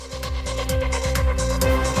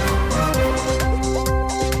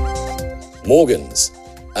Morgans,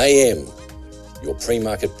 AM, your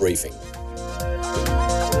pre-market briefing.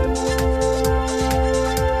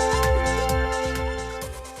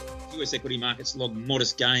 US equity markets logged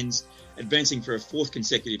modest gains, advancing for a fourth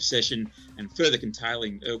consecutive session and further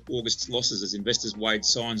curtailing August's losses as investors weighed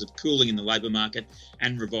signs of cooling in the labour market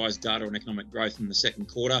and revised data on economic growth in the second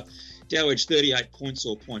quarter. Dow edged 38 points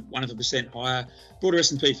or 0.1% higher. Broader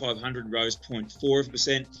S&P 500 rose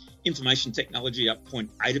 0.4%. Information technology up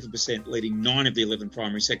 0.8%, leading 9 of the 11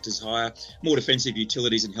 primary sectors higher. More defensive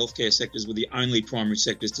utilities and healthcare sectors were the only primary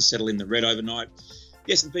sectors to settle in the red overnight.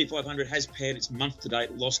 The S&P 500 has pared its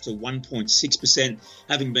month-to-date loss to 1.6%,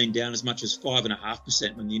 having been down as much as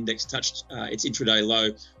 5.5% when the index touched its intraday low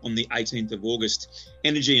on the 18th of August.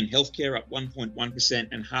 Energy and healthcare up 1.1%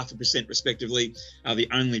 and 0.5% respectively are the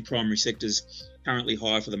only primary sectors currently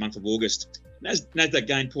higher for the month of August. Nasdaq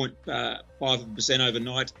gained 0.5%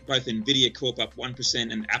 overnight, both Nvidia Corp up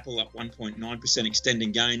 1% and Apple up 1.9%,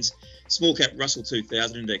 extending gains. Small cap Russell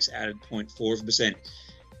 2000 index added 0.4%.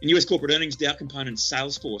 In US corporate earnings, Dow component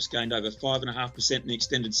Salesforce gained over 5.5% in the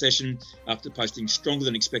extended session after posting stronger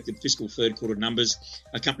than expected fiscal third quarter numbers,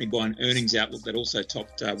 accompanied by an earnings outlook that also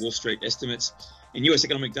topped Wall Street estimates. In US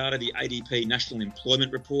economic data, the ADP National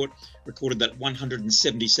Employment Report recorded that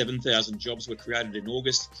 177,000 jobs were created in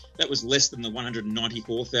August. That was less than the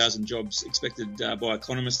 194,000 jobs expected by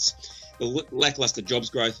economists. The lacklustre jobs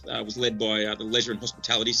growth was led by the leisure and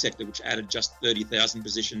hospitality sector, which added just 30,000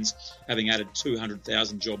 positions, having added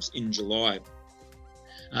 200,000 jobs in July.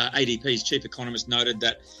 ADP's chief economist noted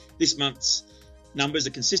that this month's numbers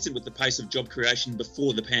are consistent with the pace of job creation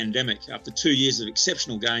before the pandemic. After 2 years of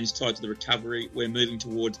exceptional gains tied to the recovery, we're moving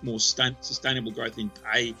towards more sustainable growth in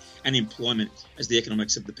pay and employment as the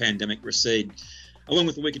economics of the pandemic recede. Along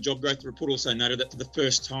with the weaker job growth, the report also noted that for the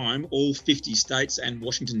first time, all 50 states and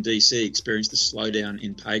Washington, D.C. experienced a slowdown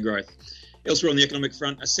in pay growth. Elsewhere on the economic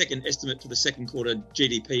front, a second estimate for the second quarter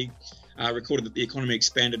GDP recorded that the economy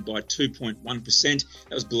expanded by 2.1%.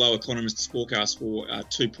 That was below economists' forecast for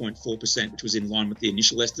 2.4%, which was in line with the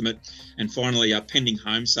initial estimate. And finally, pending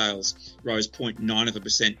home sales rose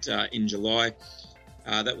 0.9% in July.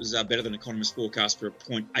 That was better than economists' forecast for a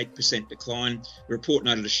 0.8% decline. The report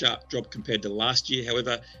noted a sharp drop compared to last year.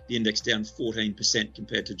 However, the index down 14%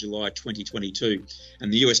 compared to July 2022.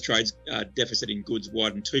 And the US trade deficit in goods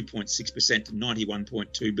widened 2.6% to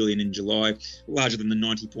 $91.2 billion in July, larger than the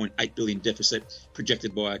 $90.8 billion deficit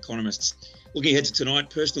projected by economists. Looking ahead to tonight,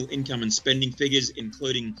 personal income and spending figures,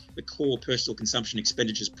 including the core personal consumption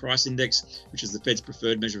expenditures price index, which is the Fed's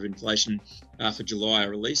preferred measure of inflation for July, are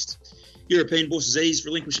released. European bourses eased,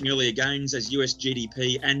 relinquishing earlier gains as US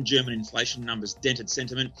GDP and German inflation numbers dented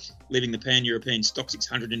sentiment, leaving the pan-European stock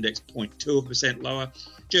 600 index 0.2% lower.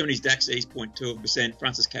 Germany's DAX eased 0.2%,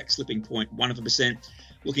 France's CAC slipping 0.1%.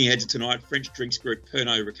 Looking ahead to tonight, French drinks group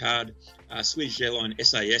Pernod Ricard, Swedish airline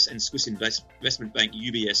SAS and Swiss investment bank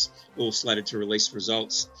UBS all slated to release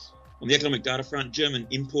results. On the economic data front, German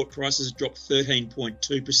import prices dropped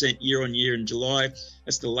 13.2% year-on-year in July.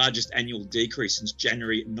 That's the largest annual decrease since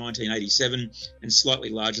January 1987 and slightly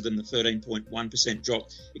larger than the 13.1% drop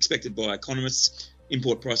expected by economists.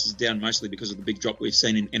 Import prices down mostly because of the big drop we've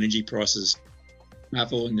seen in energy prices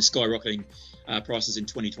following the skyrocketing prices in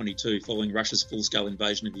 2022 following Russia's full-scale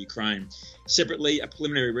invasion of Ukraine. Separately, a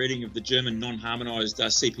preliminary reading of the German non-harmonised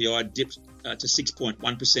CPI dipped to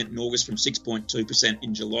 6.1% in August from 6.2%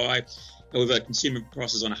 in July. However, consumer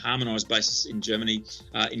prices on a harmonised basis in Germany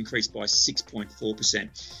increased by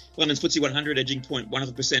 6.4%. London's FTSE 100 edging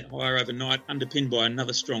 0.1% higher overnight, underpinned by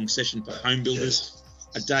another strong session for home builders,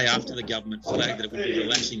 a day after the government flagged that it would be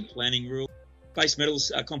relaxing planning rules. Base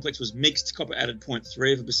metals complex was mixed. Copper added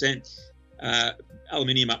 0.3%.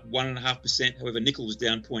 Aluminium up 1.5%. However, nickel was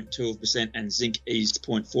down 0.2% and zinc eased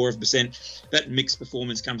 0.4%. That mixed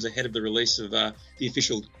performance comes ahead of the release of the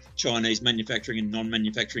official Chinese manufacturing and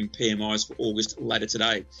non-manufacturing PMIs for August later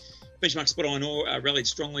today. Benchmark spot iron ore rallied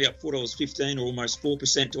strongly, up $4.15 or almost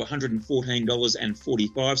 4% to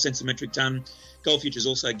 $114.45 a metric tonne. Gold futures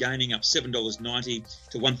also gaining, up $7.90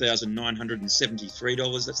 to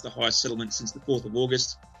 $1,973. That's the highest settlement since the 4th of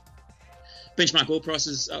August. Benchmark oil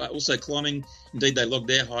prices are also climbing. Indeed, they logged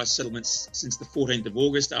their highest settlements since the 14th of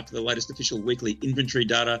August after the latest official weekly inventory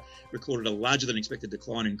data recorded a larger than expected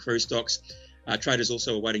decline in crude stocks. Traders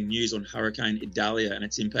also awaiting news on Hurricane Idalia and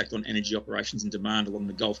its impact on energy operations and demand along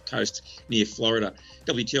the Gulf Coast near Florida.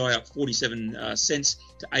 WTI up 47 cents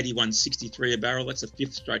to 81.63 a barrel. That's a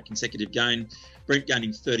fifth straight consecutive gain. Brent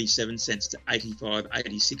gaining 37 cents to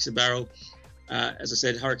 85.86 a barrel. As I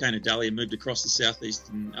said, Hurricane Idalia moved across the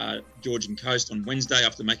southeastern Georgian coast on Wednesday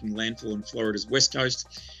after making landfall on Florida's west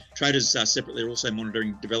coast. Traders separately are also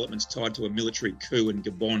monitoring developments tied to a military coup in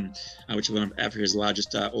Gabon, which is one of Africa's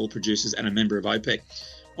largest oil producers and a member of OPEC.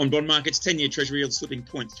 On bond markets, 10-year Treasury yield slipping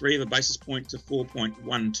 0.3 of a basis point to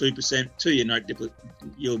 4.12%. 2-year note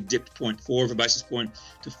yield dipped 0.4 of a basis point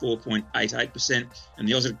to 4.88%. And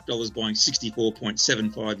the Aussie dollar is buying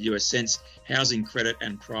 64.75 US cents. Housing credit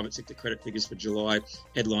and private sector credit figures for July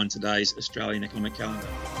headline today's Australian economic calendar.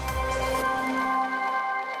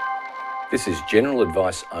 This is general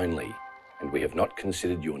advice only, and we have not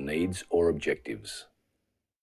considered your needs or objectives.